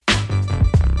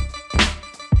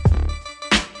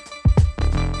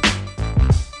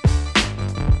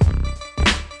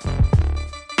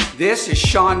This is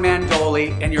Sean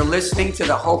Mandoli, and you're listening to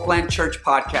the Hopeland Church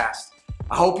Podcast.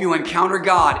 I hope you encounter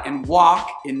God and walk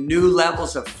in new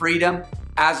levels of freedom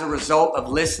as a result of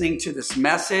listening to this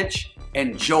message.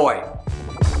 Enjoy.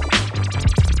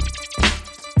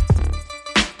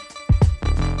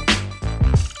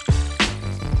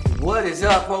 What is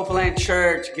up, Hopeland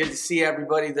Church? Good to see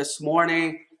everybody this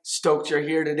morning. Stoked you're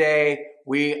here today.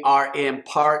 We are in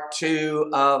part 2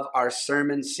 of our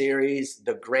sermon series,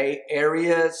 The Gray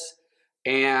Areas.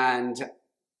 And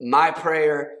my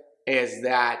prayer is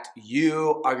that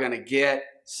you are going to get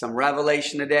some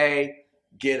revelation today,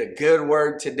 get a good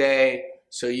word today,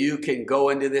 so you can go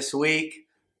into this week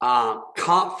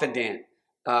confident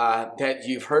that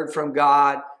you've heard from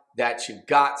God, that you've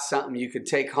got something you can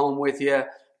take home with you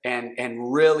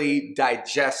and really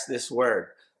digest this word.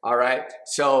 All right.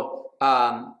 So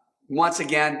once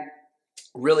again,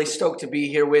 really stoked to be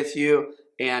here with you.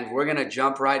 And we're going to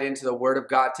jump right into the Word of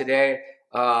God today.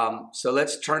 So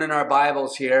let's turn in our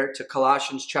Bibles here to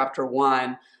Colossians chapter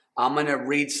 1. I'm going to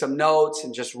read some notes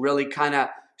and just really kind of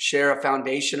share a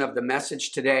foundation of the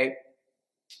message today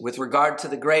with regard to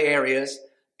the gray areas.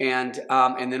 And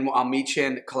then I'll meet you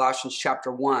in Colossians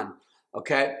chapter 1.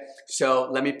 Okay, so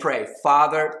let me pray.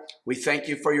 Father, we thank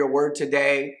you for your word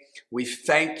today. We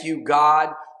thank you,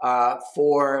 God,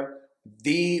 for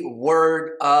the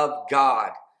word of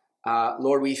God.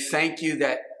 Lord, we thank you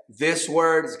that this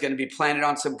word is going to be planted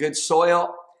on some good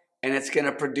soil and it's going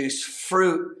to produce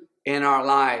fruit in our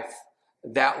life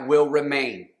that will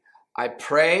remain. I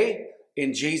pray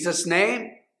in Jesus'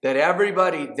 name that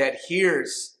everybody that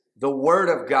hears the word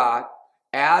of God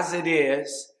as it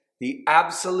is, the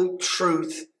absolute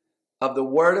truth of the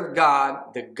Word of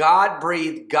God, the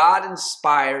God-breathed,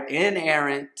 God-inspired,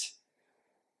 inerrant,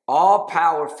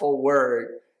 all-powerful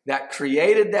Word that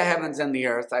created the heavens and the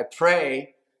earth, I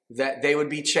pray that they would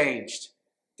be changed,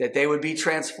 that they would be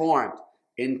transformed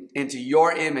into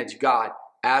your image, God,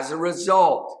 as a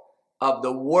result of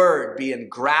the Word being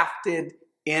grafted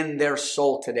in their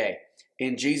soul today.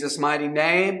 In Jesus' mighty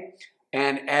name,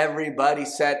 and everybody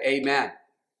said amen.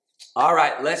 All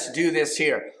right, let's do this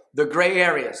here. The gray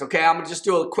areas, okay? I'm going to just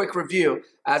do a quick review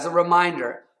as a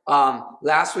reminder.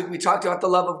 Last week we talked about the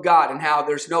love of God and how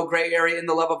there's no gray area in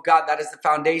the love of God. That is the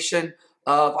foundation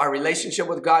of our relationship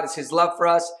with God. It's His love for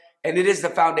us, and it is the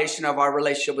foundation of our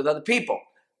relationship with other people,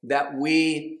 that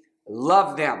we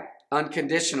love them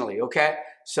unconditionally, okay?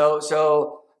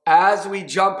 So as we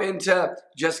jump into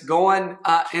just going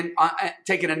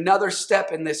taking another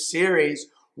step in this series,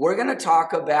 we're going to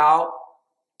talk about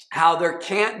how there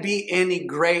can't be any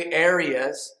gray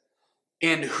areas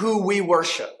in who we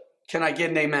worship. Can I get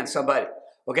an amen, somebody?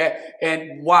 Okay,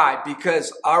 and why?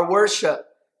 Because our worship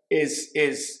is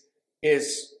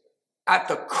at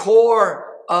the core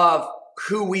of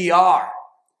who we are,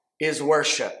 is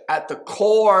worship. At the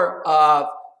core of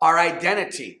our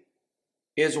identity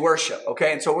is worship.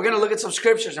 Okay, and so we're going to look at some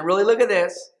scriptures and really look at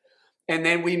this, and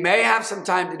then we may have some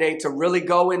time today to really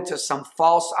go into some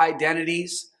false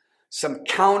identities, some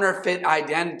counterfeit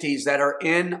identities that are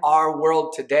in our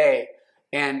world today,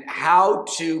 and how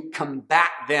to combat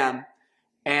them,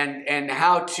 and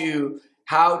how to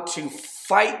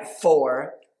fight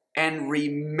for and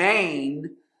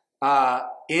remain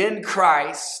in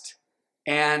Christ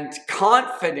and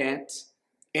confident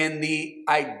in the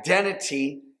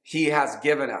identity He has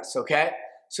given us. Okay,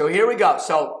 so here we go.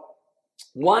 So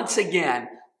once again,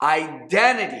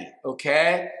 identity,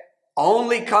 okay,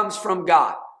 only comes from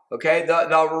God. Okay,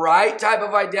 the right type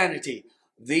of identity,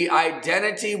 the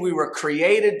identity we were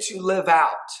created to live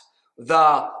out,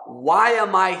 the why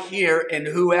am I here and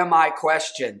who am I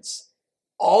questions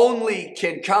only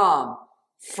can come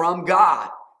from God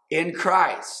in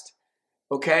Christ.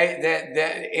 Okay,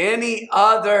 that any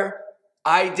other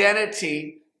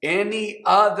identity, any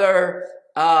other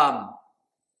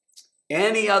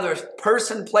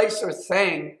person, place, or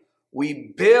thing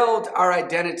we build our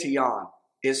identity on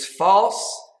is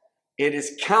false. It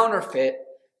is counterfeit,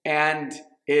 and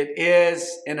it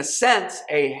is, in a sense,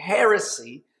 a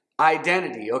heresy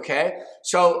identity, okay?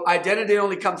 So identity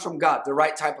only comes from God, the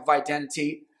right type of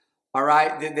identity, all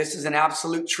right? This is an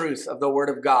absolute truth of the Word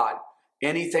of God.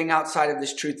 Anything outside of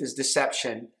this truth is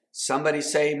deception. Somebody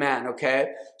say amen,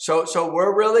 okay? So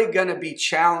we're really going to be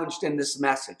challenged in this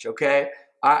message, okay?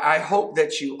 I hope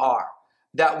that you are,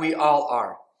 that we all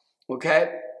are,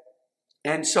 okay?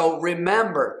 And so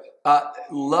remember,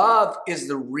 love is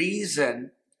the reason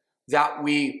that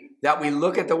we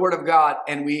look at the Word of God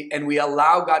and we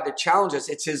allow God to challenge us.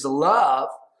 It's His love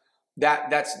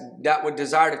that would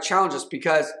desire to challenge us,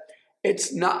 because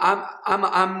it's not.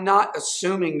 I'm not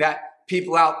assuming that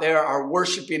people out there are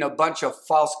worshiping a bunch of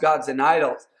false gods and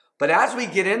idols. But as we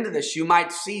get into this, you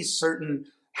might see certain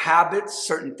habits,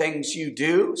 certain things you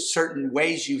do, certain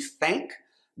ways you think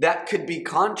that could be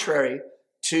contrary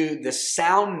to the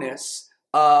soundness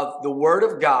of the Word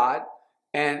of God,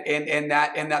 and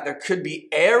that there could be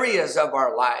areas of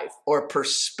our life or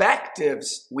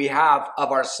perspectives we have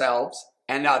of ourselves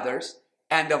and others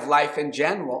and of life in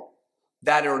general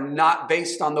that are not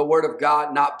based on the Word of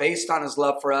God, not based on His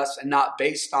love for us, and not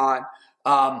based on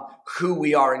who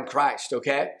we are in Christ,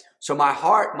 okay? So my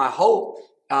hope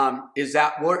is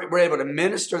that we're able to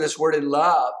minister this Word in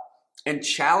love and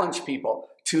challenge people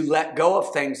to let go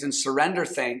of things and surrender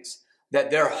things that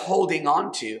they're holding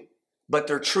on to, but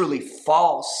they're truly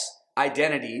false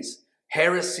identities,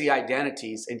 heresy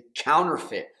identities, and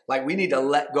counterfeit. Like, we need to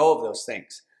let go of those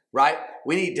things, right?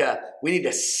 We need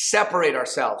to separate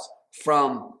ourselves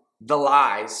from the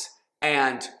lies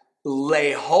and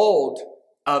lay hold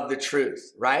of the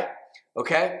truth, right?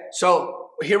 Okay,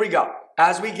 so here we go.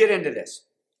 As we get into this,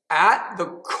 at the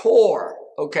core,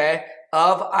 okay,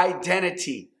 of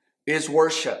identity is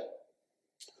worship.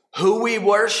 Who we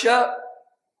worship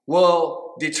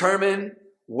will determine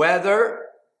whether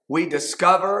we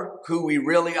discover who we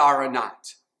really are or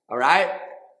not. All right?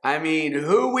 I mean,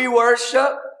 who we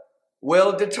worship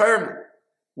will determine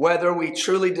whether we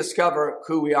truly discover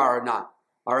who we are or not.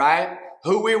 All right?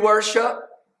 Who we worship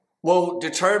will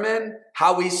determine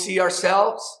how we see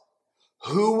ourselves.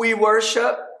 Who we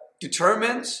worship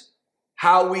determines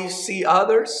how we see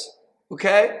others.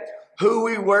 Okay? Who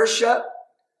we worship,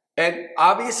 and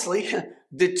obviously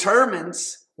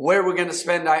determines where we're going to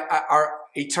spend our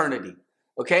eternity.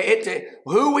 Okay?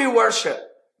 Who we worship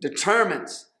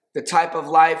determines the type of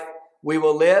life we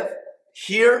will live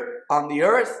here on the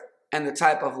earth and the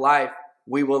type of life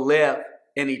we will live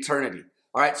in eternity.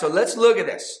 All right, so let's look at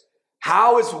this.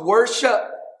 How is worship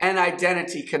and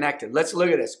identity connected? Let's look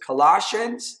at this.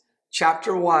 Colossians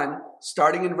chapter 1,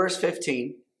 starting in verse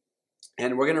 15,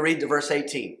 and we're going to read to verse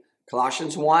 18.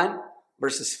 Colossians 1,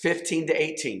 verses 15 to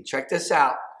 18. Check this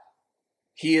out.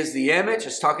 He is the image,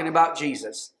 it's talking about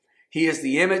Jesus. He is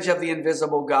the image of the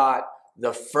invisible God,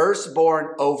 the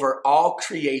firstborn over all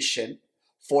creation.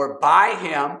 For by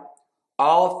him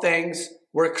all things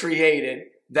were created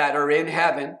that are in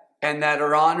heaven and that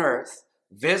are on earth,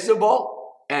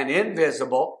 visible and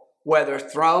invisible, whether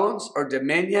thrones or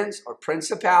dominions or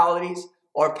principalities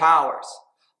or powers.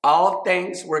 All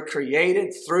things were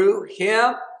created through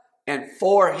him and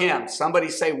for him. Somebody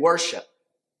say worship.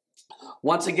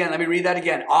 Once again, let me read that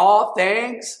again. All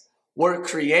things were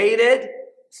created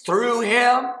through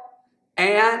him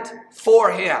and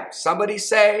for him. Somebody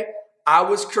say, I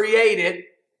was created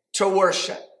to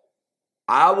worship.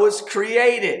 I was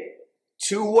created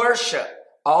to worship.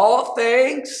 All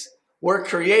things were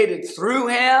created through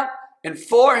him and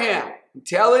for him. I'm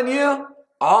telling you,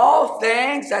 all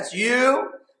things, that's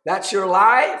you, that's your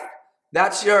life,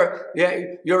 that's your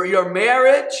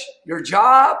marriage, your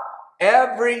job,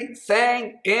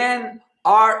 everything in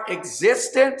our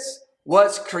existence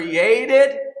was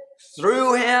created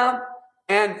through him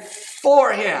and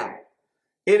for him.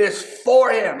 It is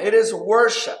for him. It is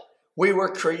worship. We were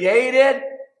created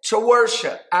to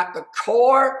worship. At the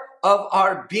core of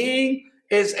our being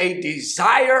is a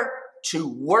desire to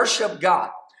worship God,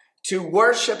 to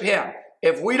worship him.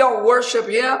 If we don't worship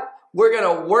him, we're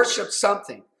going to worship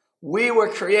something. We were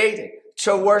created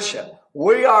to worship.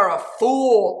 We are a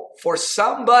fool for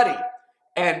somebody,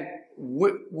 and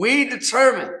we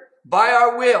determine by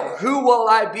our will, who will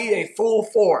I be a fool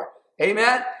for?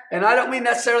 Amen? And I don't mean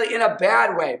necessarily in a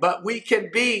bad way, but we can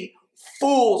be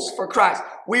fools for Christ.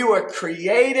 We were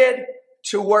created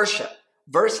to worship.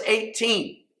 Verse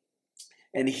 18,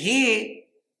 and he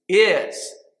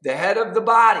is the head of the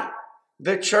body,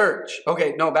 the church.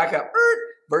 Okay, no, back up.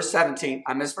 Verse 17,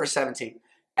 I missed verse 17.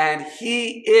 And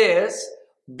he is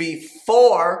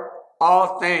before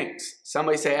all things.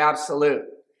 Somebody say absolute.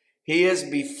 He is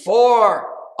before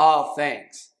all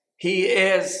things. He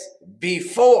is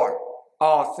before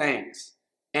all things.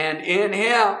 And in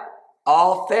him,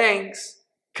 all things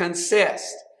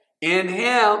consist. In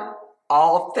him,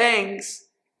 all things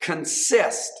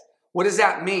consist. What does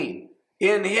that mean?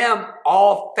 In him,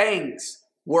 all things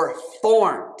were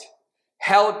formed,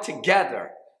 held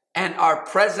together, and are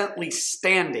presently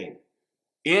standing.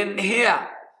 In him,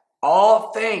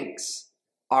 all things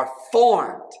are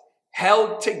formed,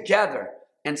 held together,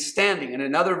 and standing. In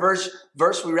another verse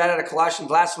we read out of Colossians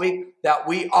last week, that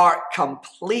we are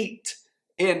complete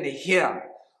in him.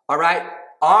 All right?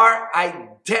 Our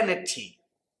identity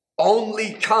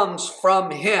only comes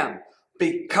from him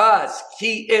because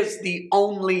he is the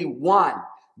only one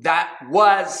that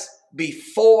was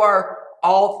before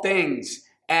all things,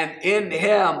 and in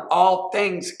him all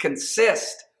things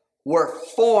consist, were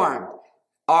formed,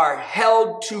 are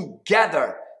held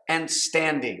together and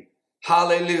standing.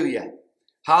 Hallelujah.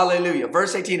 Hallelujah.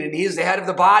 Verse 18, and he is the head of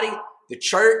the body, the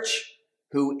church,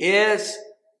 who is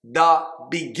the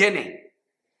beginning,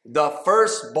 the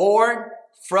firstborn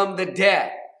from the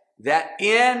dead, that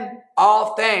in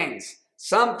all things,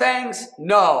 some things,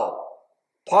 no.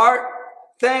 Part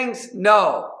things,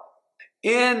 no.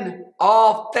 In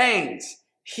all things,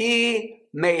 he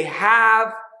may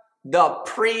have the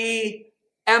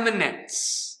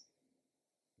preeminence.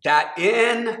 That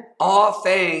in all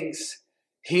things,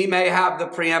 he may have the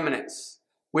preeminence.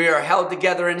 We are held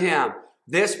together in him.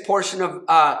 This portion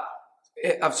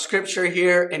of scripture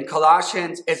here in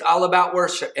Colossians is all about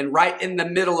worship. And right in the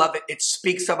middle of it, it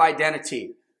speaks of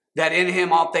identity. That in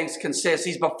him all things consist.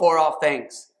 He's before all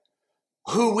things.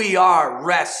 Who we are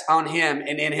rests on him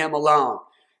and in him alone.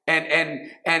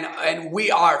 And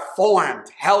we are formed,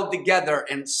 held together,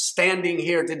 and standing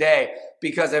here today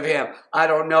because of him. I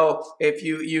don't know if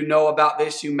you know about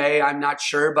this. You may, I'm not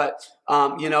sure. But,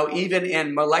 even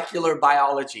in molecular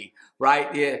biology,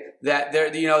 right, that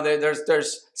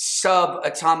there's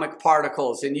subatomic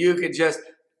particles. And you could just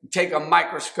take a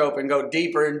microscope and go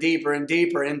deeper and deeper and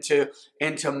deeper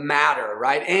into matter,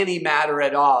 right? Any matter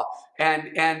at all.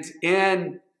 And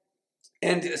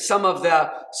some of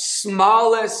the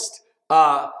smallest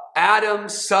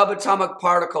atoms, subatomic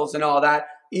particles and all that,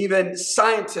 even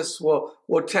scientists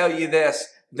will tell you this,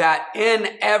 that in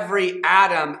every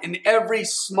atom, in every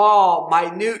small,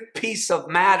 minute piece of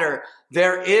matter,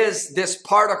 there is this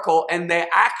particle, and they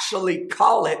actually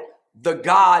call it the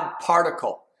God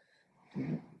particle.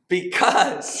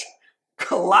 Because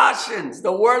Colossians,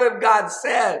 the Word of God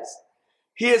says,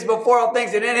 he is before all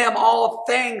things, and in him all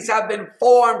things have been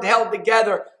formed, held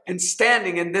together, and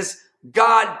standing. And this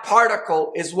God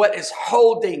particle is what is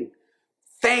holding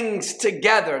things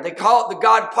together. They call it the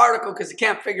God particle because they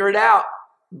can't figure it out.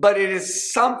 But it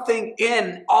is something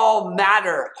in all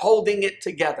matter holding it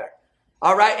together.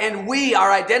 All right. And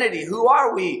our identity, who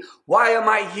are we? Why am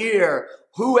I here?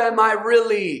 Who am I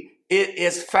really? It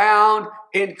is found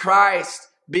in Christ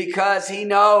because he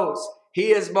knows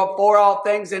he is before all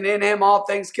things, and in him all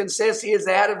things consist. He is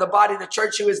the head of the body, the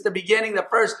church, who is the beginning, the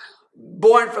first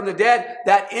born from the dead,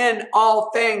 that in all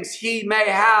things he may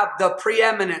have the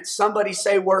preeminence. Somebody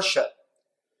say worship.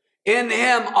 In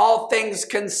him all things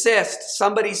consist.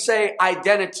 Somebody say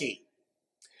identity.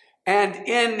 And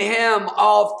in him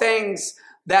all things,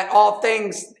 in all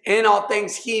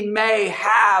things he may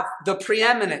have the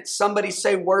preeminence. Somebody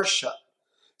say worship.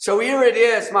 So here it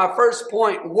is, my first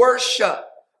point. Worship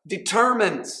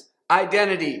determines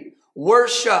identity.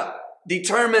 Worship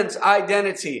determines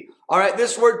identity. All right,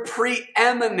 this word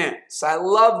preeminence, I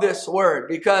love this word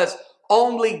because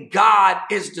only God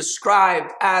is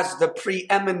described as the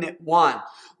preeminent one.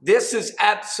 This is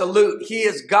absolute. He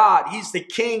is God. He's the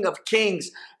King of kings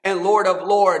and Lord of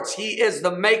lords. He is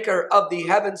the maker of the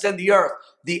heavens and the earth,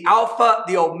 the Alpha,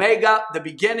 the Omega, the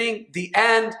beginning, the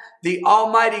end, the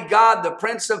Almighty God, the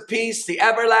Prince of Peace, the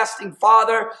everlasting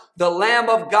Father, the Lamb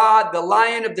of God, the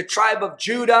Lion of the tribe of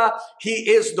Judah.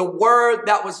 He is the Word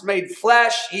that was made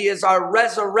flesh. He is our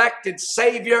resurrected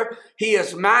Savior. He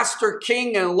is Master,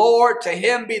 King, and Lord. To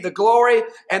him be the glory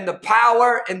and the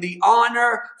power and the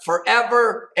honor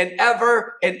forever and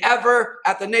ever and ever.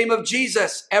 At the name of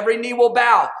Jesus, every knee will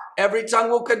bow. Every tongue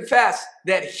will confess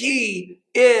that he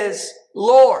is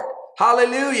Lord.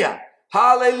 Hallelujah.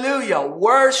 Hallelujah.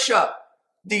 Worship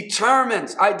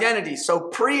determines identity. So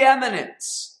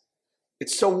preeminence.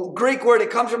 It's a Greek word. It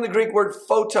comes from the Greek word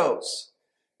photos.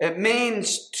 It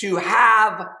means to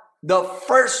have the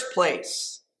first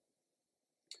place.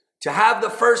 To have the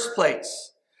first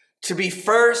place. To be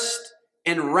first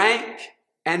in rank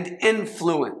and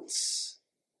influence.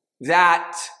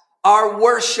 That our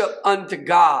worship unto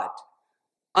God,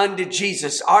 unto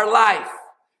Jesus, our life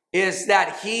is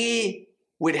that he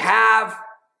would have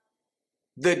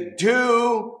the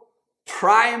due,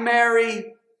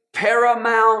 primary,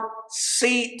 paramount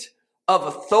seat of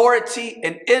authority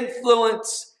and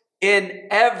influence in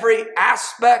every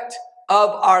aspect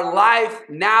of our life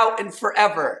now and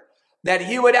forever. That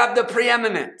he would have the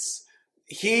preeminence.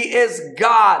 He is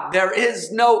God. There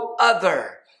is no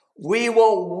other. We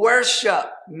will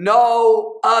worship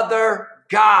no other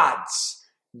gods.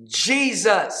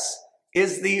 Jesus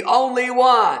is the only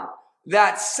one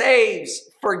that saves,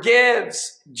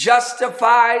 forgives,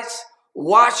 justifies,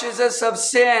 washes us of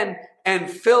sin, and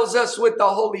fills us with the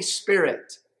Holy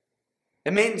Spirit.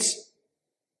 It means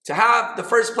to have the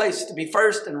first place, to be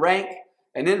first in rank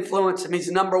And influence means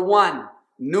number one.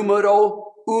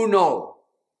 Numero uno.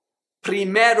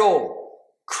 Primero.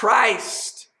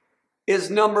 Christ is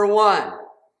number one.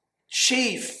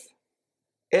 Chief.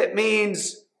 It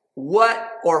means what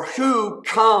or who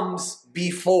comes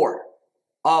before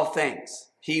all things.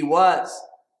 He was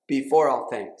before all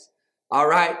things. All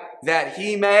right. That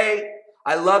he may,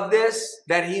 I love this,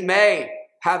 that he may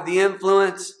have the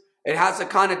influence. It has a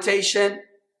connotation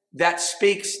that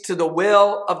speaks to the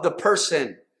will of the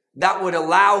person that would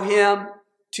allow him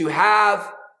to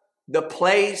have the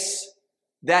place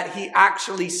that he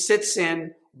actually sits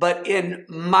in, but in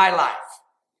my life.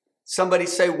 Somebody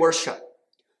say worship.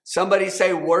 Somebody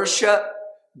say worship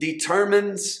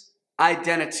determines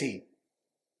identity.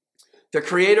 The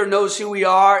Creator knows who we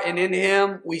are, and in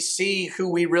him we see who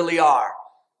we really are.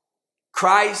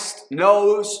 Christ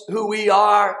knows who we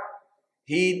are.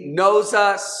 He knows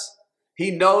us.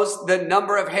 He knows the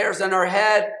number of hairs on our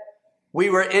head. We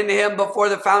were in him before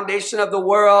the foundation of the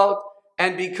world.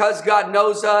 And because God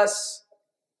knows us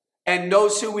and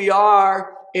knows who we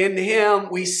are, in him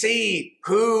we see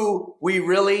who we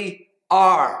really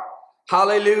are.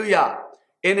 Hallelujah.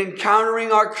 In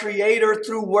encountering our Creator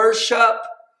through worship,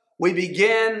 we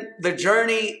begin the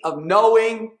journey of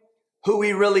knowing who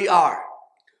we really are.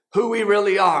 Who we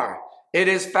really are. It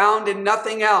is found in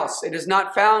nothing else. It is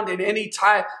not found in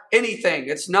anything.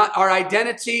 It's not our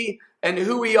identity and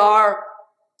who we are.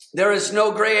 There is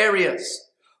no gray areas.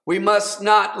 We must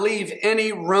not leave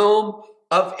any room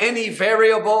of any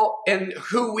variable in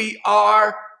who we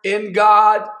are in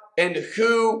God and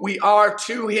who we are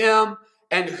to him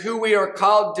and who we are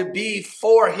called to be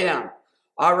for him.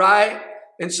 All right?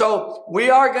 And so we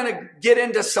are going to get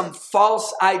into some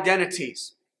false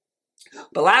identities.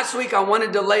 But last week, I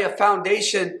wanted to lay a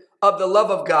foundation of the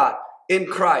love of God in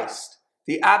Christ,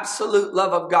 the absolute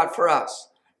love of God for us.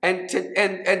 And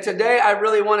today, I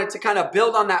really wanted to kind of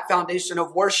build on that foundation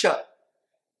of worship,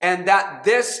 and that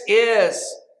this is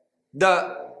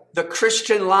the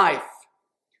Christian life.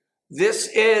 This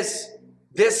is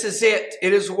it.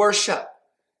 It is worship.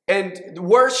 And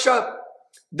worship,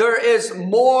 there is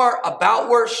more about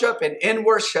worship and in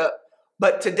worship.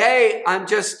 But today, I'm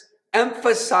just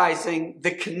emphasizing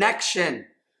the connection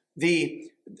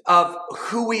of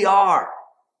who we are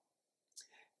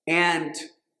and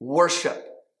worship.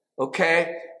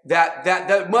 Okay? That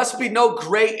there must be no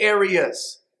gray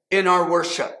areas in our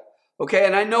worship. Okay?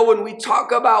 And I know when we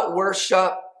talk about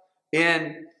worship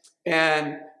in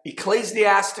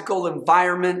ecclesiastical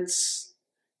environments,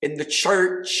 in the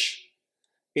church,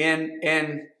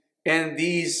 in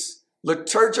these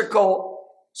liturgical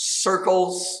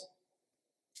circles,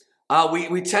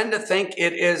 we tend to think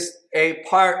it is a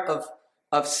part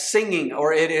of singing,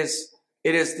 or it is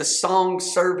the song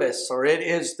service, or it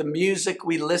is the music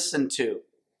we listen to.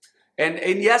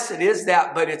 And yes, it is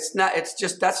that, but it's not,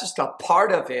 that's just a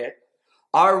part of it.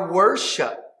 Our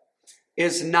worship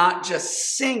is not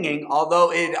just singing,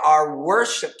 although our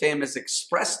worship to him is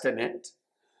expressed in it.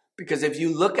 Because if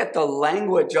you look at the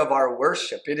language of our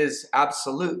worship, it is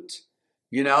absolute.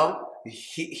 You know,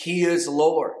 he is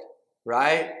Lord,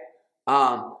 right?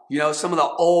 Some of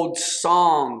the old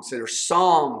songs or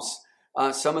psalms,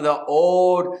 some of the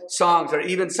old songs, or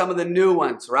even some of the new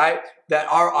ones, right? That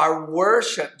our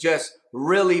worship just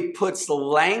really puts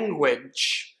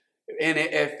language in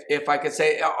it. If I could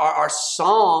say, our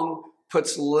song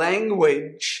puts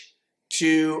language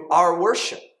to our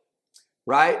worship,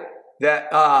 right? That,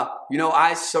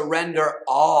 I surrender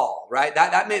all, right?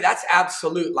 That's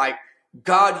absolute. Like,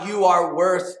 God, you are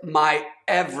worth my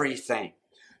everything.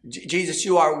 Jesus,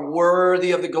 you are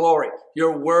worthy of the glory.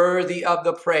 You're worthy of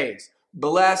the praise.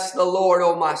 Bless the Lord,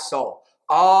 O my soul.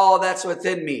 All that's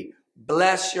within me.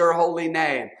 Bless your holy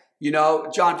name. You know,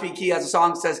 John P. Key has a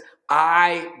song that says,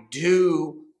 I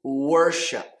do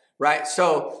worship, right?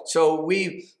 So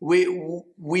we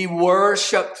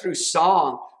worship through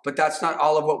song, but that's not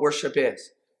all of what worship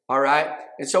is. All right.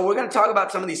 And so we're going to talk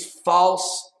about some of these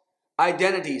false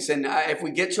identities. And if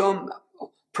we get to them,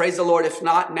 praise the Lord. If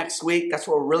not, next week, that's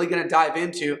what we're really going to dive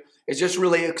into, is just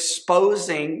really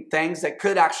exposing things that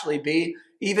could actually be,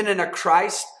 even in a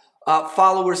Christ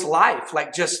follower's life,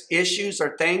 like just issues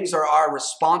or things or our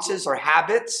responses or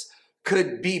habits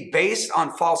could be based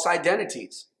on false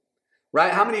identities,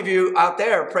 right? How many of you out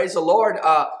there, praise the Lord,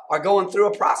 are going through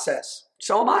a process?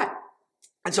 So am I.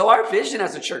 And so our vision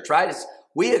as a church, right, is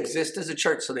we exist as a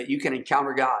church so that you can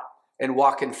encounter God and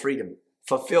walk in freedom,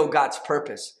 fulfill God's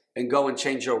purpose, and go and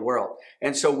change your world.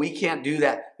 And so we can't do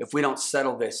that if we don't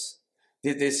settle this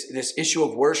issue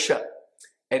of worship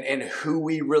and who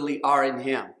we really are in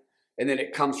him. And then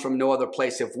it comes from no other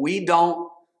place. If we don't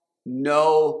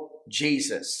know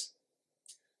Jesus.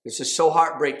 This is so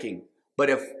heartbreaking. But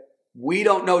if we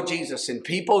don't know Jesus, and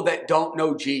people that don't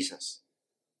know Jesus,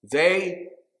 they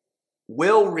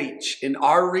will reach and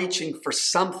are reaching for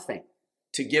something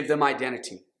to give them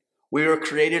identity. We were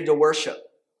created to worship.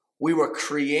 We were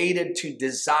created to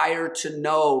desire to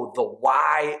know the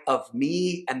why of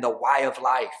me and the why of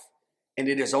life. And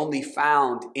it is only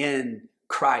found in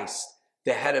Christ,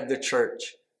 the head of the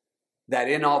church, that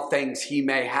in all things he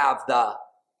may have the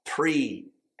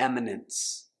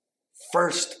preeminence,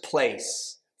 first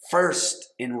place,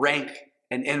 first in rank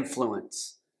and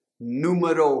influence,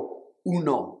 numero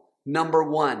uno, number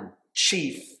one,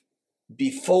 chief,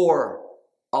 before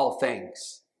all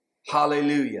things.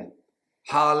 Hallelujah.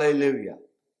 Hallelujah.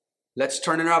 Let's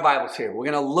turn in our Bibles here.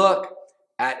 We're going to look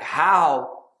at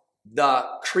how the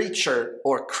creature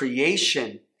or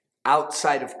creation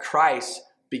outside of Christ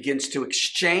begins to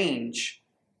exchange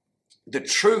the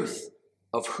truth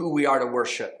of who we are to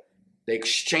worship. They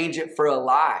exchange it for a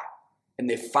lie, and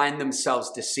they find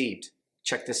themselves deceived.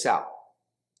 Check this out.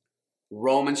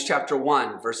 Romans chapter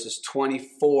 1, verses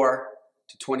 24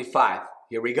 to 25.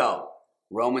 Here we go.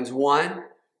 Romans 1,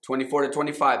 24 to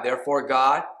 25. Therefore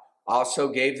God also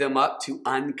gave them up to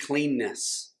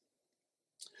uncleanness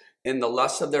in the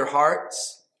lust of their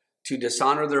hearts, to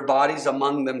dishonor their bodies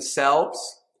among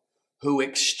themselves, who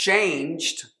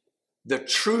exchanged the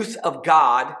truth of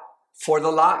God for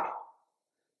the lie.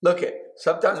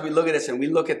 Sometimes we look at this and we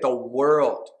look at the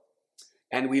world,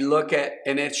 and we look at,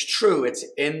 and it's true, it's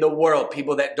in the world,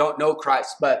 people that don't know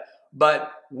Christ, but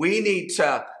we need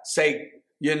to say,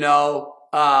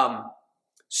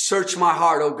 search my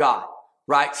heart, oh God,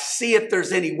 right? See if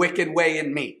there's any wicked way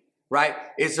in me, right?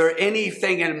 Is there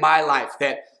anything in my life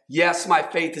that, yes, my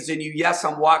faith is in you. Yes,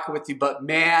 I'm walking with you, but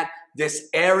man, this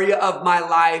area of my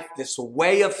life, this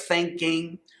way of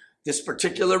thinking, this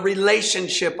particular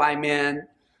relationship I'm in,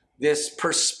 this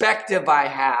perspective I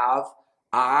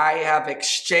have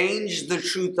exchanged the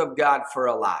truth of God for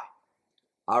a lie.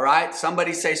 All right?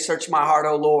 Somebody say, search my heart,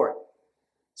 O Lord.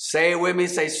 Say it with me,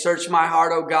 say, search my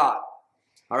heart, O God.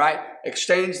 All right?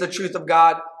 Exchange the truth of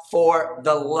God for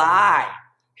the lie.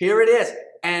 Here it is.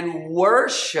 And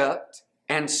worshiped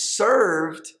and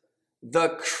served the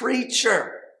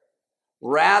creature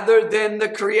rather than the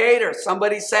creator.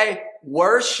 Somebody say,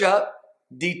 worship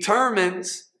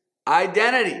determines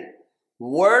identity.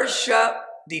 Worship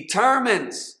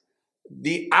determines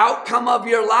the outcome of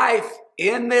your life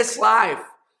in this life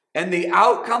and the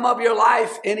outcome of your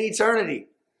life in eternity.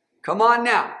 Come on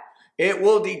now. It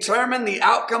will determine the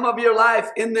outcome of your life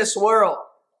in this world,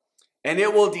 and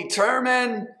it will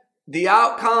determine the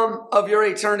outcome of your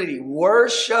eternity.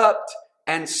 Worshipped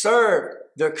and served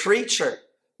the creature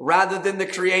rather than the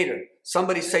creator.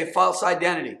 Somebody say false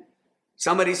identity.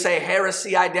 Somebody say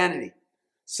heresy identity.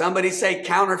 Somebody say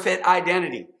counterfeit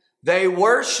identity. They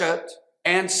worshiped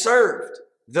and served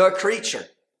the creature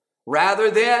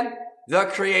rather than the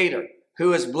creator,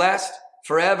 who is blessed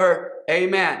forever.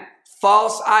 Amen.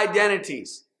 False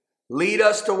identities lead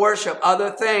us to worship other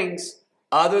things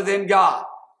other than God.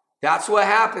 That's what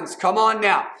happens. Come on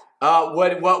now.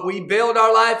 What we build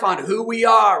our life on, who we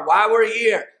are, why we're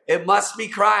here, it must be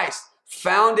Christ.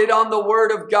 Founded on the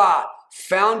Word of God.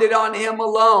 Founded on Him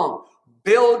alone.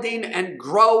 Building and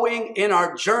growing in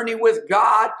our journey with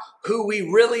God, who we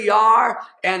really are.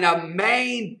 And a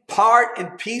main part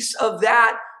and piece of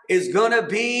that is going to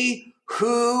be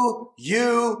who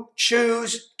you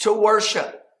choose to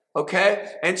worship.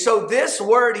 Okay? And so this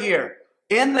word here,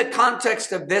 in the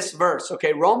context of this verse,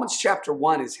 okay, Romans chapter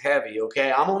 1 is heavy,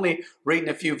 okay? I'm only reading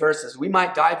a few verses. We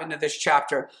might dive into this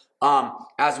chapter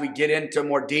as we get into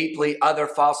more deeply other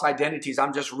false identities.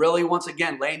 I'm just really, once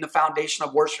again, laying the foundation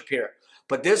of worship here.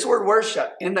 But this word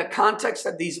worship, in the context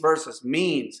of these verses,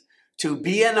 means to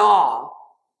be in awe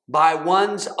by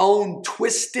one's own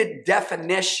twisted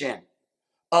definition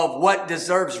of what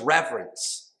deserves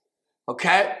reverence.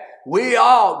 Okay? We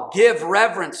all give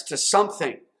reverence to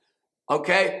something.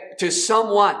 Okay? To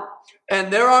someone.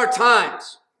 And there are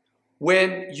times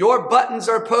when your buttons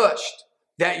are pushed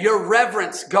that your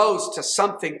reverence goes to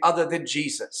something other than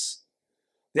Jesus.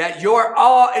 That your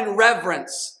awe and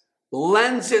reverence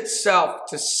lends itself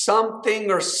to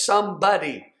something or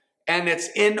somebody, and it's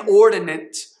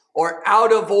inordinate or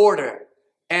out of order.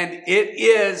 And it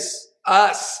is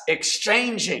us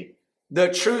exchanging the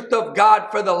truth of God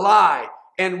for the lie.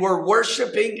 And we're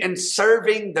worshiping and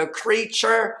serving the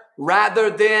creature rather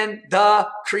than the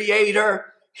creator.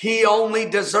 He only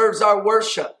deserves our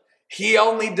worship. He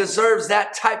only deserves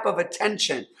that type of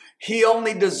attention. He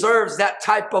only deserves that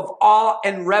type of awe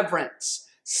and reverence.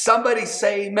 Somebody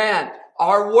say amen.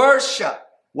 Our worship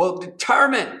will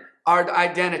determine our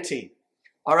identity.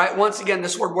 All right, once again,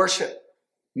 this word worship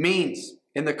means,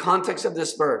 in the context of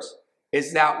this verse,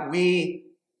 is that we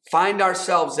find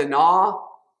ourselves in awe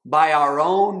by our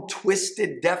own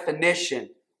twisted definition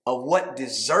of what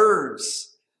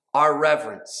deserves our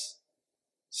reverence.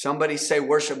 Somebody say,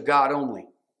 worship God only.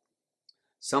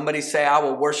 Somebody say, I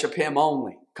will worship him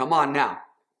only. Come on now.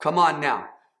 Come on now.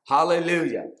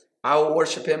 Hallelujah. I will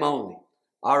worship him only.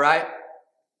 All right.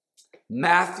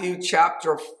 Matthew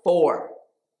chapter 4,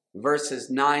 verses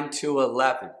 9 to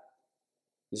 11.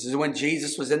 This is when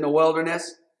Jesus was in the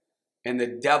wilderness and the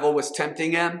devil was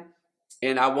tempting him.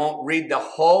 And I won't read the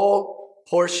whole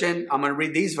portion. I'm going to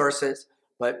read these verses.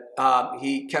 But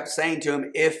he kept saying to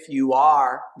him, if you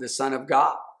are the Son of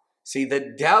God. See,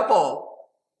 the devil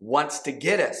wants to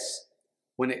get us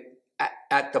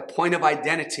at the point of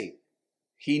identity.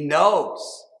 He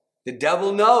knows, the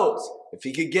devil knows, if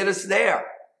he could get us there,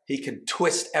 he can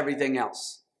twist everything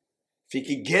else. If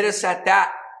he could get us at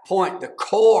that point, the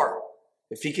core,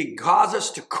 if he could cause us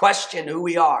to question who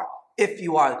we are, if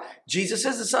you are. Jesus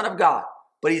is the Son of God,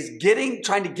 but he's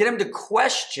trying to get him to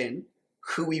question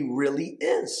who he really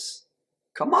is.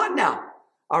 Come on now.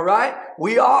 All right?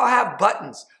 We all have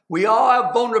buttons. We all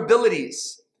have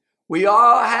vulnerabilities. We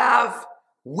all have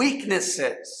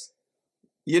weaknesses,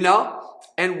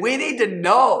 and we need to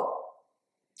know.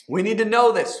 We need to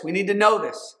know this. We need to know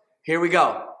this. Here we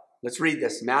go. Let's read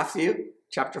this. Matthew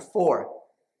chapter 4,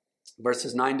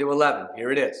 verses 9 to 11.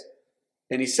 Here it is.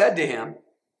 And he said to him,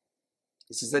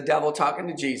 this is the devil talking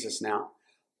to Jesus now,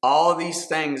 all these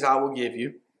things I will give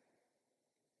you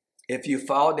if you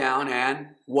fall down and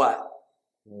what?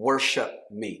 Worship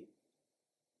me.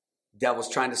 Devil's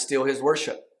trying to steal his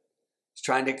worship. He's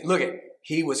trying to,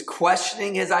 he was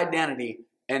questioning his identity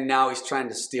and now he's trying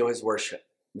to steal his worship.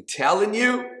 I'm telling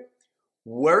you,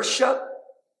 worship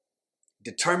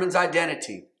determines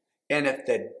identity. And if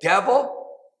the devil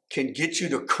can get you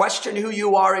to question who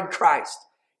you are in Christ,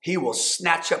 he will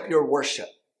snatch up your worship.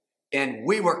 And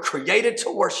we were created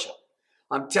to worship.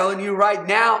 I'm telling you right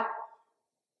now,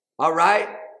 all right,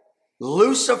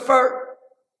 Lucifer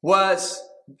was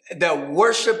the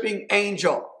worshiping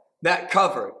angel that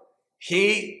covered.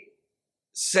 He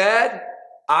said,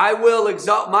 I will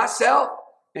exalt myself.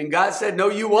 And God said, no,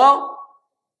 you won't.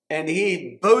 And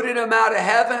he booted him out of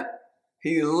heaven.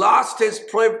 He lost his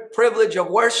privilege of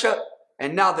worship.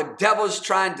 And now the devil's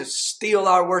trying to steal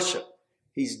our worship.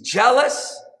 He's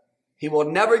jealous. He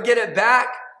will never get it back.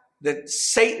 That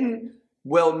Satan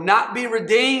will not be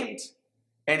redeemed.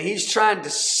 And he's trying to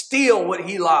steal what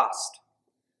he lost.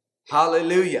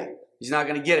 Hallelujah. He's not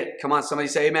going to get it. Come on, somebody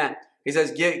say amen. He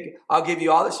says, I'll give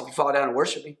you all this if you fall down and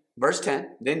worship me. Verse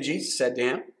 10, then Jesus said to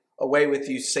him, away with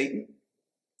you, Satan,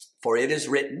 for it is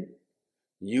written,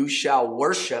 you shall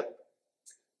worship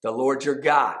the Lord your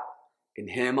God, and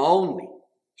him only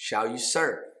shall you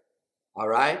serve. All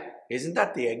right? Isn't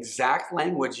that the exact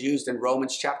language used in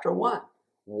Romans chapter 1?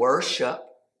 Worship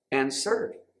and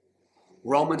serve.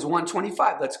 Romans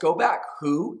 1:25, let's go back.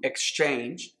 Who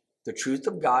exchanged the truth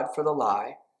of God for the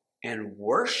lie and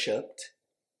worshiped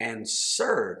and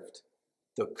served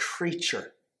the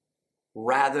creature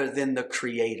rather than the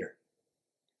creator.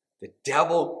 The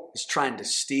devil is trying to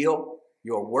steal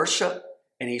your worship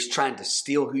and he's trying to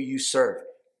steal who you serve.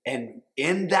 And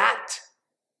in that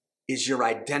is your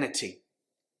identity.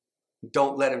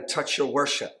 Don't let him touch your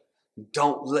worship.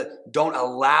 Don't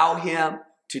allow him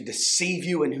to deceive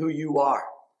you in who you are.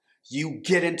 You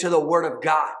get into the Word of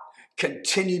God.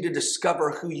 Continue to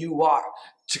discover who you are.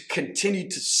 To continue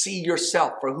to see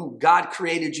yourself for who God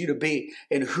created you to be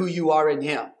and who you are in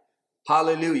him.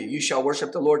 Hallelujah. You shall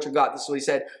worship the Lord your God. This is what he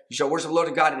said. You shall worship the Lord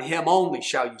your God, and him only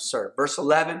shall you serve. Verse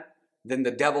 11, then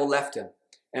the devil left him.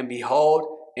 And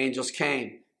behold, angels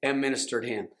came and ministered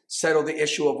him. Settle the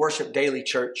issue of worship daily,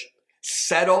 church.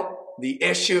 Settle the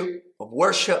issue of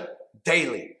worship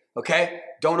daily. Okay?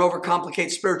 Don't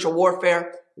overcomplicate spiritual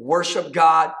warfare. Worship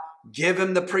God. Give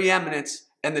him the preeminence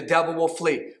and the devil will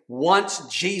flee. Once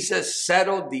Jesus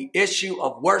settled the issue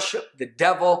of worship, the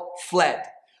devil fled.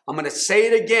 I'm going to say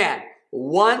it again.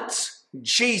 Once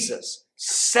Jesus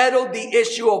settled the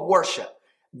issue of worship,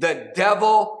 the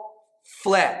devil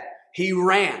fled. He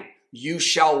ran. You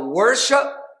shall worship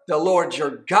the Lord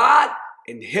your God,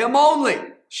 and him only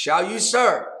shall you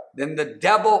serve. Then the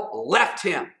devil left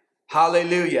him.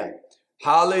 Hallelujah.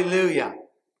 Hallelujah.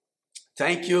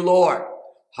 Thank you, Lord.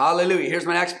 Hallelujah. Here's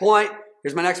my next point.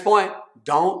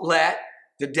 Don't let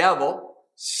the devil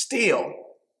steal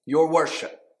your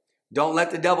worship. Don't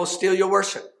let the devil steal your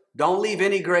worship. Don't leave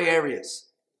any gray areas.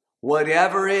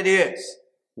 Whatever it is,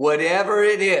 whatever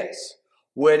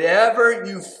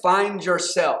you find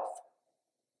yourself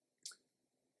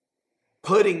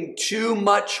putting too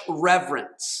much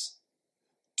reverence,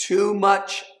 too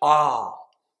much awe,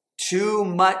 too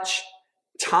much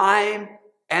time,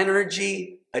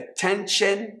 energy,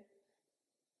 attention,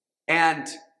 and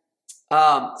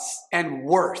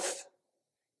worth.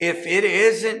 If it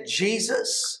isn't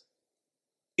Jesus,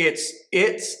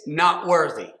 it's not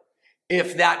worthy.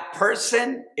 If that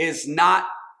person is not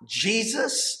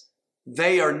Jesus,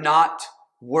 they are not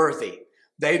worthy.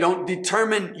 They don't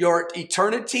determine your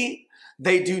eternity.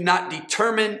 They do not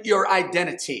determine your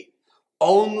identity.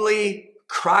 Only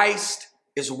Christ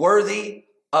is worthy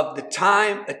of the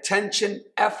time, attention,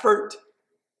 effort.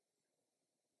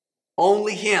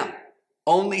 Only Him.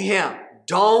 Only Him.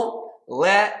 Don't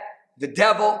let the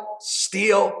devil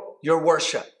steal your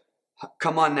worship.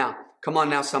 Come on now. Come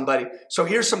on now, somebody. So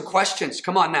here's some questions.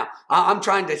 Come on now. I'm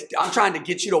trying to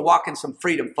get you to walk in some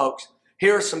freedom, folks.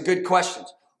 Here are some good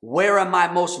questions. Where am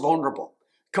I most vulnerable?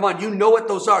 Come on, you know what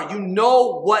those are. You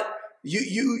know what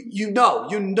you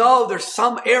know there's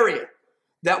some area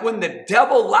that when the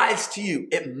devil lies to you,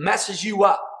 it messes you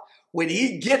up. When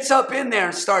he gets up in there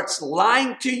and starts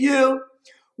lying to you,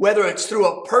 whether it's through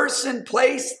a person,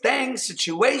 place, thing,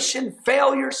 situation,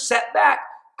 failure, setback,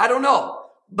 I don't know.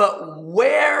 But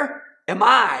where am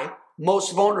I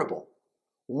most vulnerable?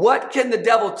 What can the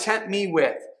devil tempt me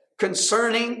with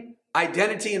concerning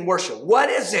identity and worship? What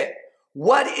is it?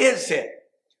 What is it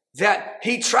that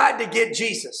he tried to get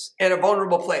Jesus at a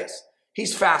vulnerable place?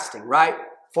 He's fasting, right?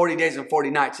 40 days and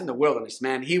 40 nights in the wilderness,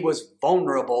 man. He was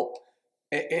vulnerable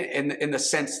in the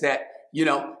sense that, you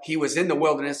know, he was in the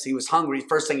wilderness. He was hungry.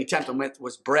 First thing he tempted him with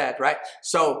was bread, right?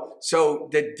 So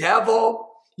the devil,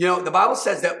 you know, the Bible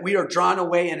says that we are drawn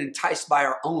away and enticed by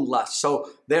our own lust. So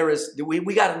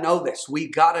we got to know this. We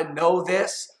got to know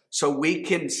this so we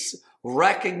can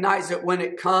recognize it when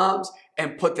it comes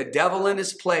and put the devil in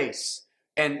his place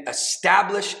and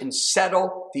establish and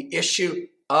settle the issue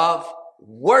of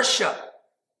worship.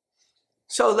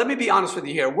 So let me be honest with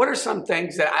you here. What are some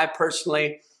things that I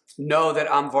personally know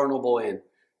that I'm vulnerable in?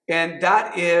 And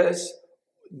that is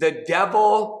the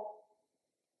devil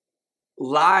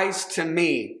lies to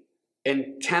me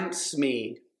and tempts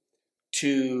me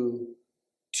to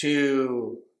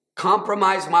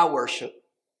compromise my worship,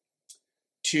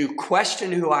 to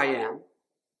question who I am,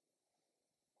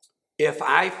 if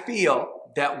I feel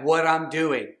that what I'm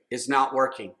doing is not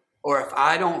working, or if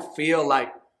I don't feel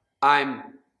like I'm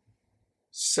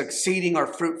succeeding or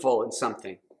fruitful in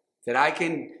something, that I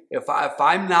can, if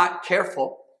I'm not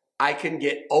careful, I can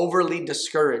get overly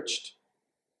discouraged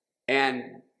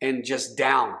and just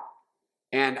down.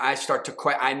 And I start to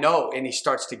quit. I know, and he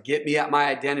starts to get me at my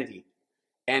identity.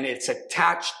 And it's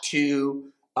attached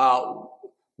to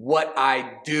what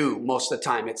I do most of the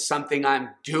time. It's something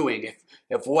I'm doing.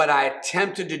 If what I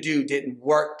attempted to do didn't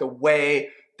work the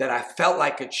way that I felt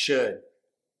like it should,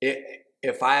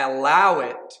 if I allow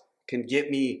it, can get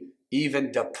me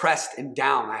even depressed and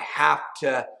down. I have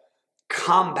to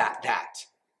combat that,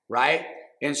 right?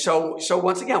 And so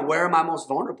once again, where am I most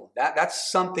vulnerable? That's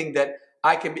something that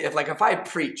I can be, if I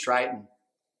preach, right? And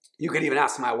you could even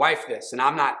ask my wife this, and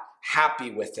I'm not happy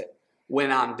with it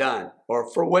when I'm done, or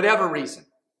for whatever reason.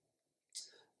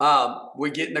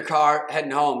 We get in the car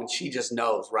heading home, and she just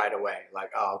knows right away,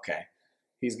 like, oh, okay,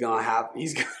 he's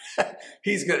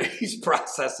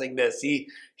processing this.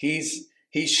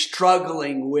 He's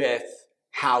struggling with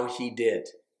how he did.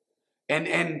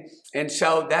 And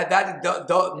so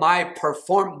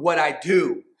what I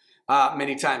do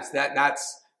many times,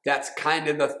 that's kind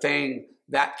of the thing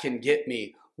that can get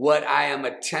me. What I am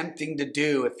attempting to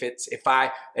do, if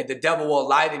the devil will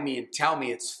lie to me and tell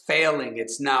me it's failing,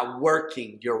 it's not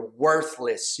working, you're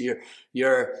worthless, and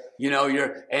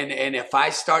if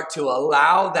I start to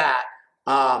allow that,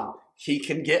 he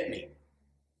can get me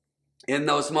in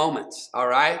those moments. All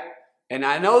right. And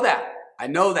I know that.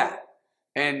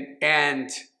 And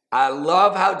I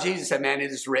love how Jesus said, man,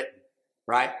 it is written,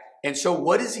 right? And so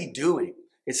what is he doing?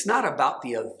 It's not about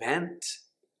the event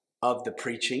of the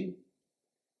preaching.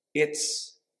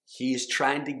 He's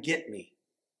trying to get me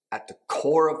at the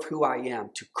core of who I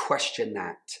am to question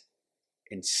that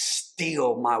and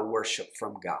steal my worship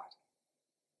from God.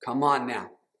 Come on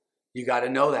now. You got to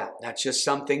know that. That's just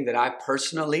something that I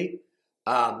personally,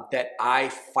 that I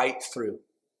fight through.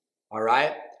 All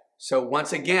right. So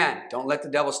once again, don't let the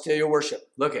devil steal your worship.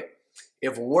 Look at,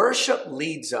 if worship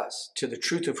leads us to the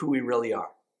truth of who we really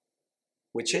are,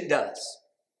 which it does,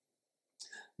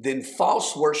 then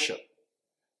false worship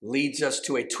leads us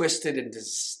to a twisted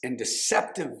and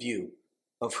deceptive view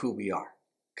of who we are.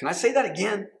 Can I say that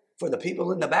again for the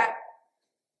people in the back?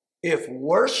 If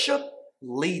worship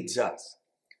leads us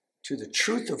to the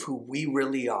truth of who we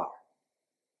really are,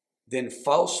 then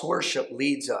false worship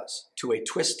leads us to a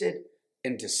twisted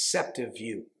and deceptive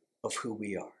view of who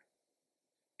we are.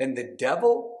 And the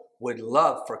devil would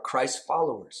love for Christ's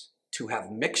followers to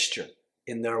have mixture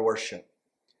in their worship.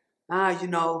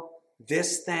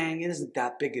 This thing isn't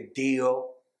that big a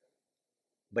deal,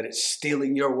 but it's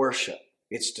stealing your worship.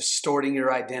 It's distorting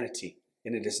your identity,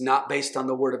 and it is not based on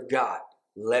the word of God.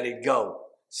 Let it go.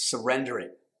 Surrender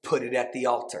it. Put it at the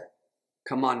altar.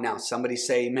 Come on now, somebody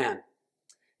say amen.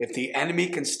 If the enemy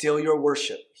can steal your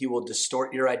worship, he will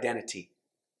distort your identity.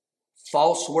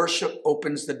 False worship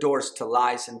opens the doors to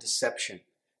lies and deception.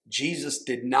 Jesus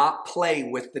did not play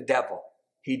with the devil.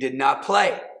 He did not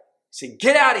play. He said,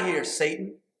 get out of here,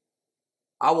 Satan.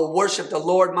 I will worship the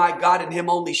Lord my God, and him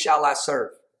only shall I serve.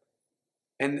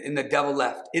 And the devil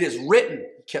left. It is written,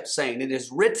 he kept saying, it is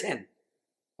written.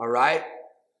 All right?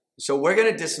 So we're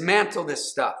going to dismantle this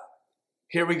stuff.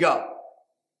 Here we go.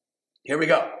 2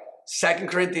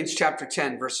 Corinthians chapter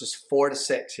 10, verses 4 to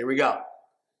 6. Here we go.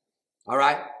 All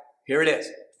right? Here it is.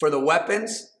 For the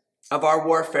weapons of our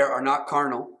warfare are not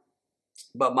carnal,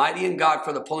 but mighty in God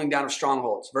for the pulling down of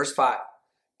strongholds. Verse 5.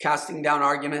 Casting down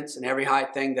arguments and every high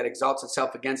thing that exalts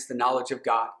itself against the knowledge of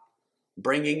God,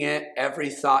 bringing every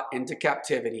thought into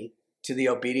captivity to the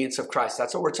obedience of Christ.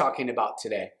 That's what we're talking about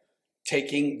today.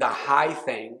 Taking the high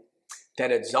thing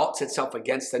that exalts itself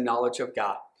against the knowledge of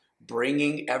God,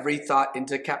 bringing every thought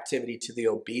into captivity to the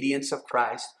obedience of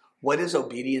Christ. What is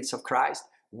obedience of Christ?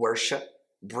 Worship,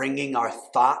 bringing our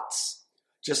thoughts.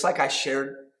 Just like I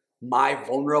shared my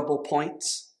vulnerable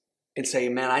points and say,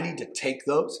 man, I need to take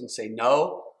those and say,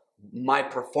 no, my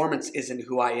performance isn't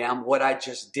who I am. What I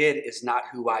just did is not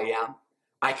who I am.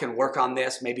 I can work on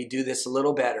this, maybe do this a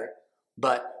little better,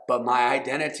 but my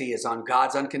identity is on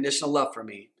God's unconditional love for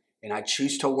me, and I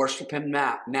choose to worship him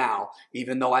now,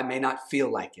 even though I may not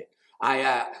feel like it.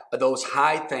 Those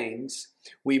high things,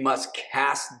 we must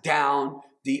cast down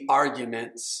the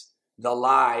arguments, the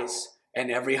lies, and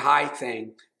every high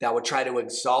thing that would try to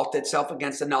exalt itself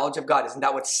against the knowledge of God. Isn't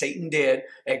that what Satan did?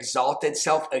 Exalt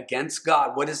itself against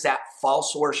God. What is that?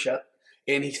 False worship.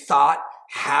 Any thought,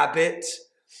 habit,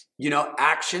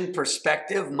 action,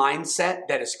 perspective, mindset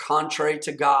that is contrary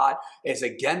to God, is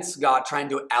against God, trying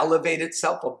to elevate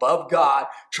itself above God,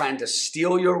 trying to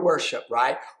steal your worship,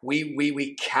 right?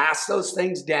 We cast those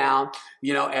things down,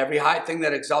 every high thing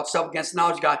that exalts itself against the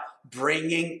knowledge of God,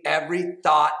 bringing every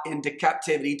thought into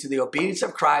captivity to the obedience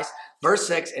of Christ. Verse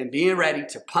 6, and being ready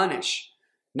to punish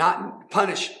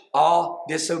all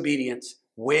disobedience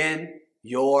when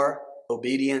your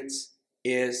obedience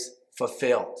is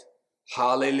fulfilled.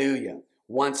 Hallelujah.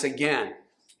 Once again,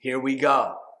 here we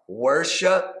go.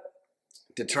 Worship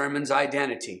determines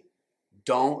identity.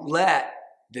 Don't let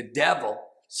the devil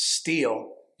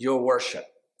steal your worship.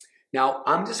 Now,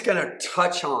 I'm just going to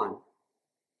touch on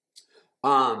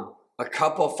a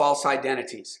couple of false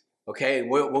identities. Okay,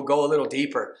 we'll go a little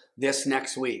deeper this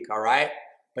next week. All right,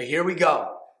 but here we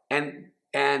go. And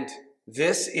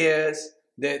this is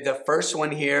the first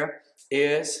one here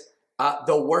is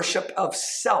the worship of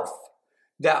self.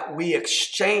 That we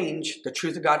exchange the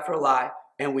truth of God for a lie,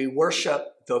 and we worship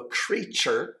the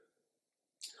creature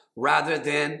rather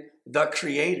than the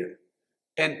creator.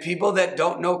 And people that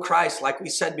don't know Christ, like we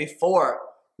said before,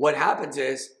 what happens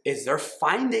is they're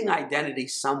finding identity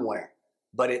somewhere,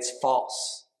 but it's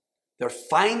false. They're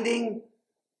finding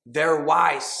their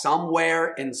why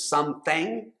somewhere in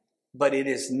something, but it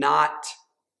is not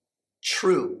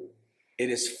true.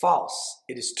 It is false.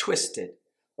 It is twisted.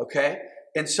 Okay?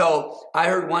 And so I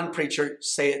heard one preacher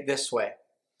say it this way,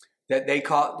 that they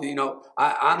call,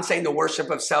 I'm saying the worship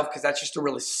of self because that's just a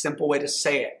really simple way to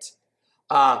say it.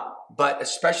 But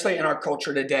especially in our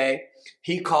culture today,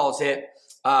 he calls it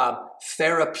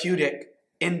therapeutic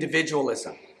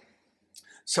individualism.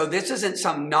 So this isn't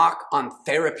some knock on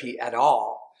therapy at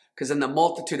all, because in the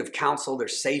multitude of counsel,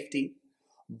 there's safety.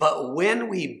 But when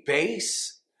we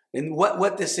base, and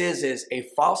what this is a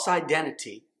false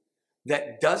identity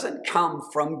that doesn't come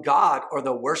from God or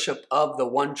the worship of the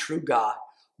one true God,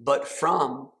 but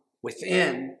from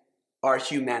within our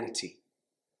humanity.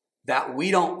 That we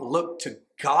don't look to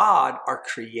God, our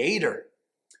creator.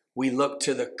 We look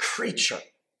to the creature,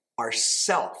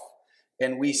 ourself.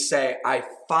 And we say, I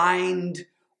find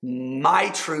my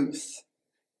truth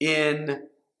in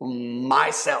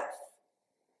myself.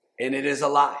 And it is a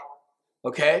lie.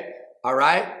 Okay? All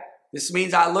right? This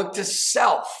means I look to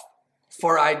self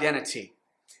for identity.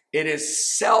 It is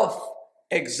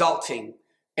self-exalting.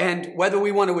 And whether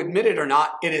we want to admit it or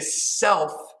not, it is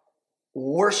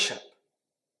self-worship.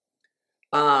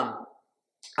 And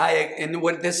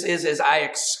what this is I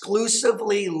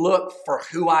exclusively look for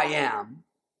who I am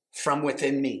from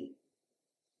within me.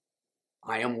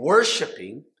 I am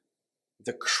worshiping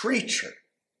the creature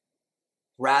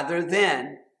rather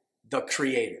than the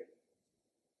creator.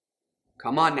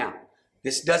 Come on now.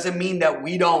 This doesn't mean that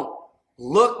we don't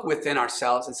look within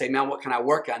ourselves and say, man, what can I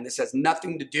work on? This has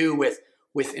nothing to do with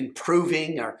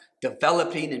improving or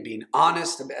developing and being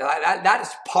honest. That is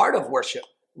part of worship,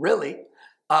 really.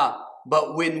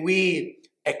 But when we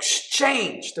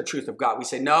exchange the truth of God, we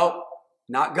say, no,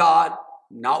 not God,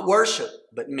 not worship,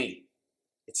 but me.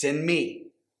 It's in me.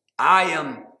 I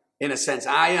am, in a sense,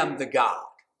 I am the God.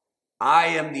 I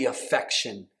am the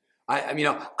affection. I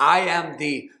am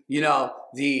the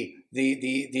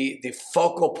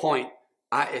focal point.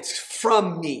 It's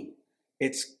from me.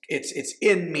 It's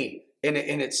in me, and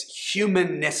it's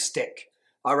humanistic.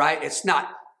 All right. It's not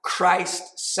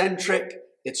Christ-centric.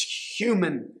 It's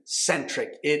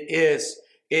human-centric. It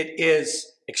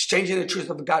is exchanging the truth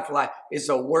of God for life. Is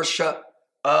a worship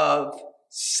of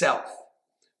self.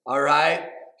 All right.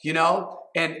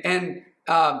 And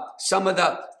some of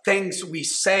the things we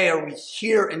say or we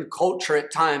hear in culture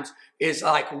at times is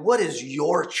like, what is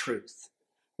your truth?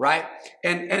 Right.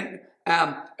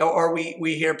 Or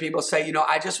we hear people say,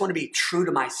 I just want to be true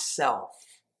to myself.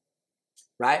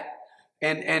 Right.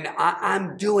 And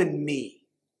I'm doing me.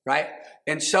 Right.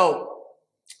 And so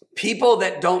people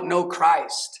that don't know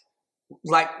Christ,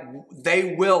 like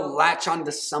they will latch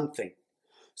onto something.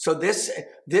 So this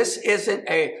isn't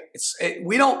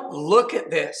we don't look at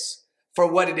this for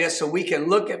what it is, so we can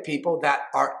look at people that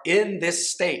are in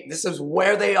this state. This is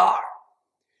where they are,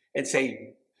 and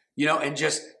say, and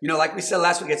just, like we said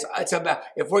last week, it's about,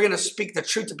 if we're going to speak the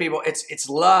truth to people, it's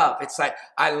love. It's like,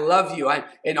 I love you.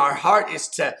 And our heart is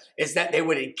that they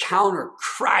would encounter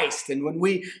Christ. And when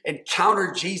we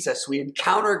encounter Jesus, we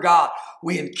encounter God,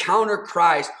 we encounter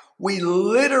Christ, we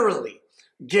literally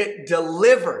get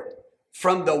delivered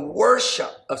from the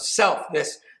worship of self,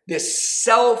 this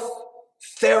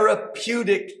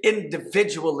self-therapeutic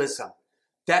individualism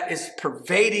that is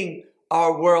pervading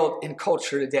our world and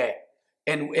culture today.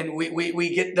 And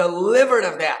we get delivered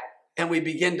of that, and we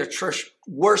begin to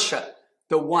worship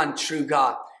the one true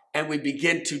God, and we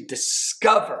begin to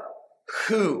discover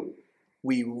who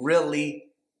we really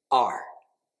are.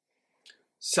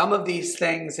 Some of these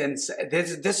things, and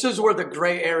this is where the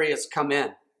gray areas come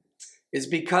in, is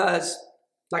because,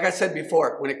 like I said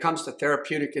before, when it comes to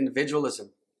therapeutic individualism,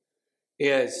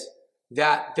 is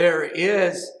that there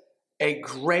is a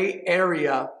gray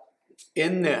area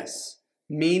in this,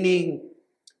 meaning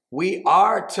we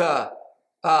are to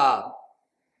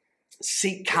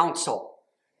seek counsel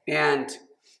and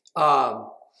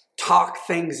talk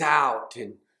things out.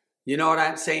 And you know what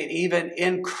I'm saying? Even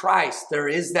in Christ, there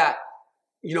is that,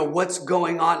 what's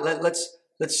going on. Let's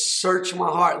search my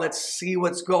heart. Let's see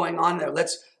what's going on there.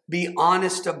 Let's be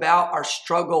honest about our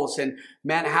struggles and,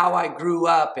 man, how I grew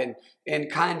up and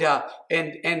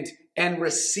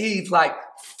receive like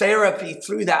therapy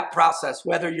through that process,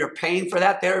 whether you're paying for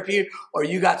that therapy or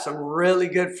you got some really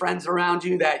good friends around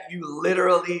you that you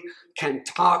literally can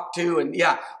talk to, and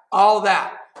all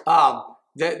that.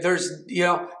 There's,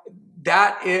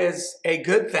 that is a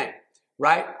good thing,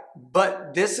 right?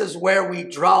 But this is where we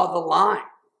draw the line,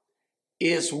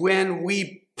 is when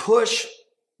we push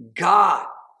God,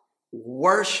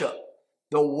 worship,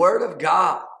 the Word of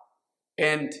God,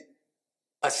 and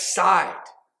aside,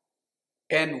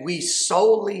 and we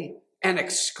solely and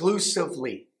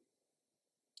exclusively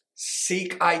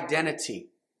seek identity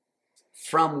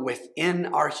from within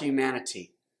our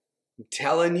humanity. I'm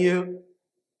telling you,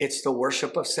 it's the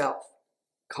worship of self.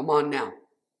 Come on now.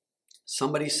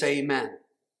 Somebody say amen.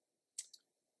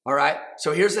 All right,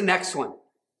 so here's the next one.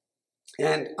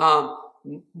 And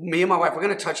me and my wife, we're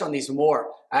going to touch on these more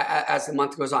as the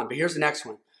month goes on. But here's the next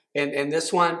one. And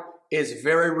this one is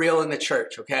very real in the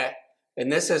church, okay?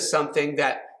 And this is something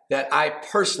that I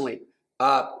personally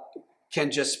can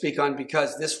just speak on,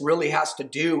 because this really has to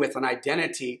do with an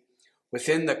identity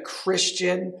within the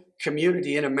Christian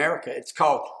community in America. It's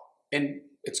called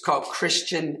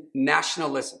Christian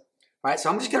nationalism. All right,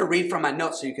 so I'm just going to read from my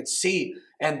notes so you can see.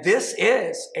 And this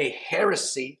is a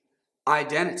heresy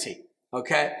identity,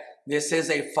 okay? This is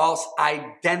a false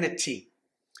identity,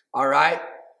 all right?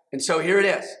 And so here it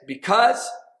is. Because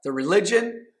the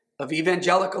religion of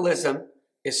evangelicalism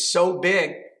is so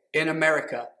big in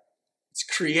America, it's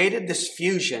created this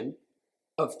fusion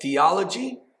of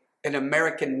theology and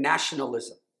American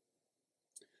nationalism.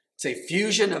 It's a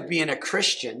fusion of being a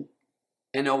Christian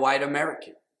and a white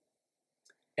American.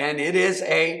 And it is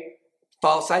a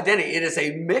false identity. It is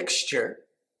a mixture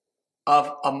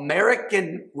of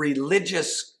American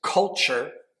religious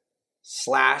culture /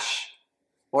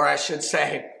 or I should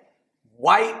say,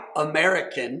 white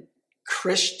American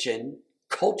Christian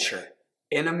culture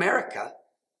in America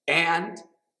and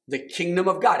the kingdom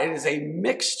of God. It is a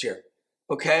mixture,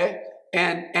 okay?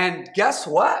 And guess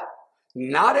what?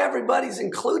 Not everybody's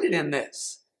included in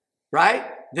this, right?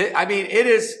 I mean,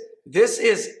 this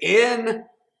is in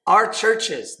our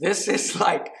churches. This is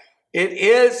like, it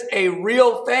is a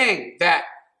real thing that,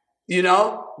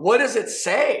 what does it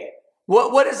say?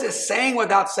 What is it saying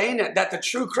without saying it? That the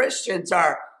true Christians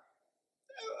are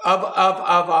of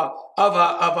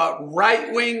a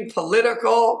right-wing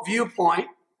political viewpoint,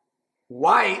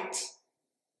 white,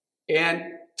 and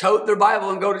tote their Bible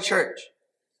and go to church.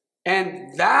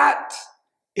 And that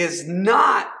is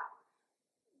not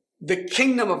the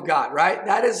kingdom of God, right?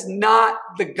 That is not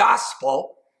the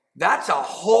gospel. That's a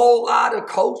whole lot of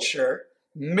culture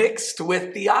mixed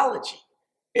with theology.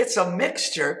 It's a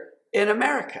mixture in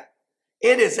America.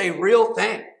 It is a real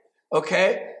thing,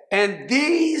 okay? And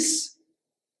these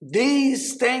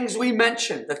things we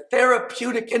mentioned, the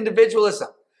therapeutic individualism,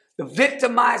 the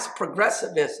victimized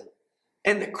progressivism,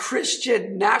 and the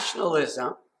Christian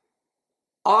nationalism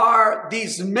are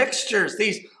these mixtures.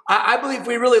 I believe if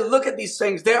we really look at these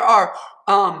things, there are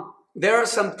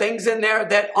some things in there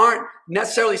that aren't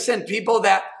necessarily sin. People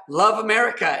that love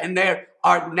America and they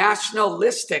are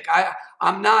nationalistic.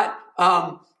 I'm not,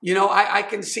 I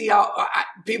can see how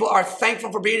people are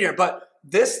thankful for being here, but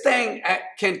this thing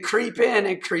can creep in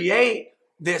and create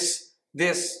this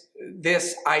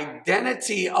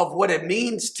identity of what it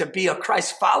means to be a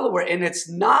Christ follower. And it's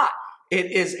not.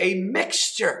 It is a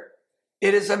mixture.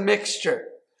 It is a mixture.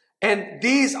 And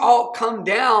these all come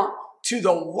down to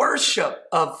the worship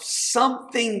of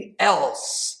something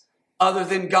else other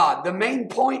than God. The main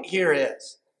point here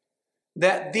is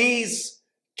that these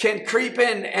can creep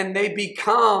in and they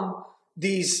become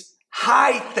these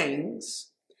high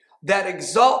things that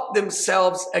exalt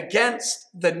themselves against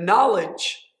the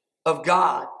knowledge of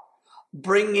God,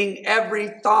 bringing every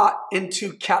thought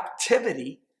into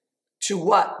captivity to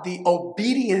what? The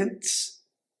obedience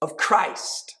of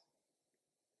Christ,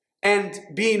 and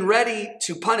being ready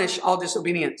to punish all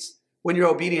disobedience when your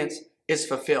obedience is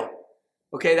fulfilled.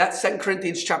 Okay, that's 2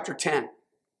 Corinthians chapter 10.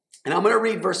 And I'm going to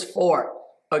read verse 4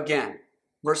 again.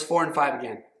 Verse 4 and 5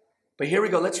 again. But here we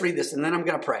go. Let's read this and then I'm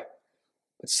going to pray.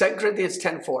 But 2 Corinthians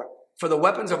 10:4. For the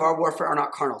weapons of our warfare are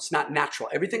not carnal. It's not natural.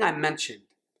 Everything I mentioned,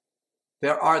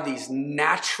 there are these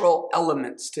natural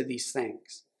elements to these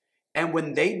things. And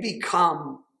when they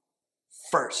become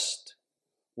first,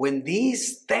 when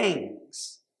these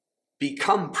things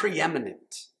become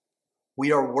preeminent,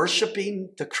 we are worshiping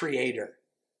the Creator.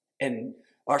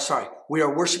 We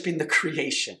are worshiping the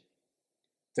creation,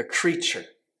 the creature,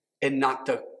 and not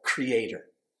the Creator.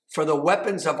 For the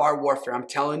weapons of our warfare, I'm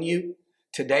telling you,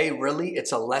 today really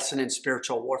it's a lesson in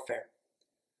spiritual warfare.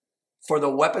 For the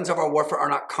weapons of our warfare are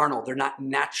not carnal. They're not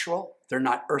natural. They're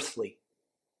not earthly.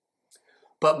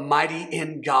 But mighty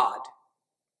in God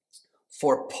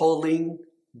for pulling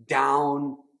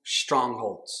down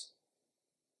strongholds,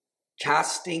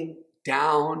 casting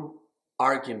down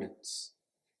arguments,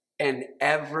 and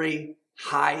every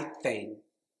high thing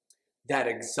that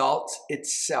exalts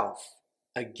itself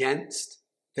against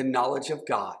the knowledge of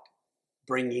God,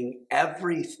 bringing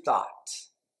every thought,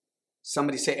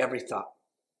 somebody say every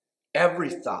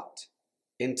thought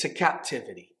into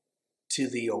captivity to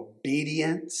the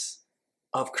obedience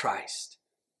of Christ.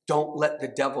 Don't let the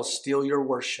devil steal your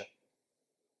worship.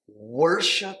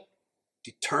 Worship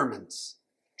determines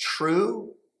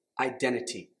true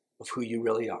identity of who you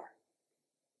really are.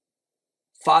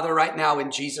 Father, right now in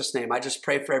Jesus' name, I just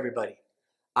pray for everybody.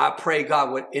 I pray,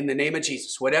 God, in the name of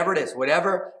Jesus, whatever it is,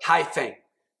 whatever high thing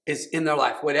is in their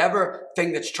life, whatever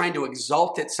thing that's trying to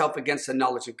exalt itself against the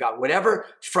knowledge of God, whatever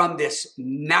from this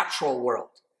natural world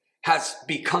has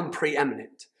become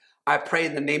preeminent, I pray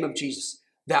in the name of Jesus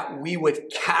that we would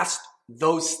cast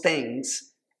those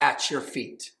things at your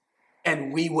feet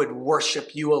and we would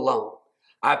worship you alone.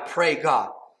 I pray,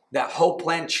 God, that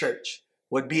Hopeland Church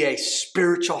would be a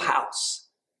spiritual house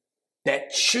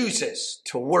that chooses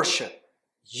to worship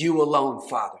you alone,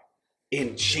 Father.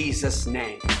 In Jesus'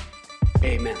 name,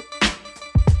 amen.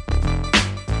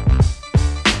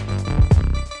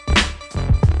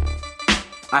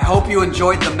 I hope you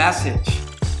enjoyed the message.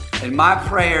 And my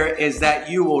prayer is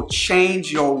that you will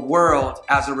change your world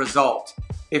as a result.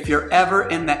 If you're ever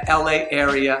in the LA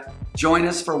area, join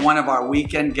us for one of our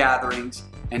weekend gatherings.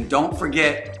 And don't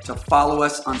forget to follow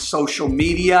us on social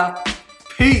media.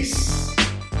 Peace.